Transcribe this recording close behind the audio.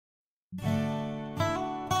Started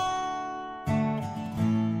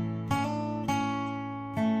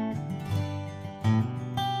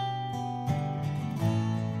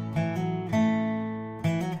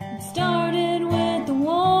with the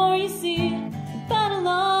war, you see, the battle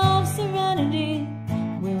of serenity.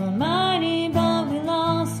 We were mighty, but we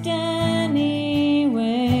lost anyway.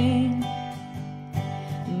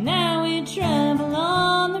 Now we travel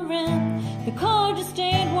on the rim, the core just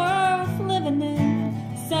ain't worth living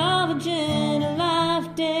in, salvaging a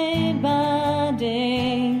life day by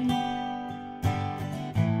day.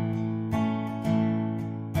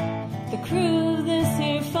 The crew of this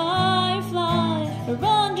here Firefly are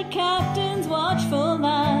under Captain's watchful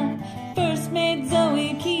eye. First mate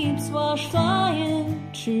Zoe keeps wash flying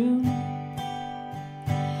true.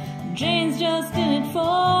 Jane's just in it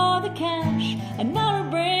for the cash, and Nara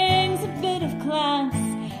brings a bit of class.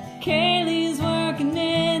 Kaylee's working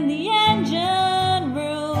in the engine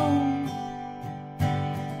room.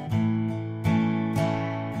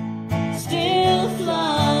 Still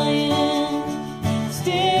flying,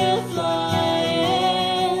 still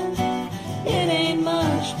flying. It ain't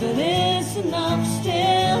much, but it's enough.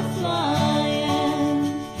 Still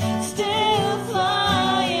flying, still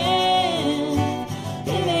flying.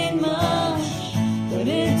 It ain't much, but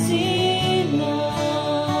it's enough.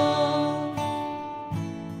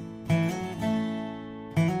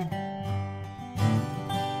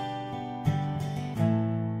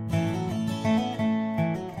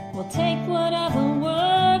 We'll take whatever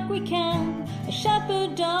work we can, a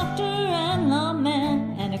shepherd, doctor, and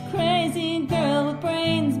lawman, and a crazy girl with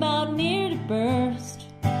brains about near to burst.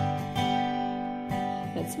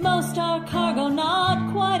 That's most our cargo,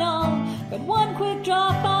 not quite all, but one quick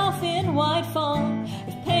drop off in Whitefall.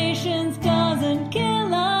 If patience doesn't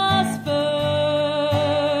kill us,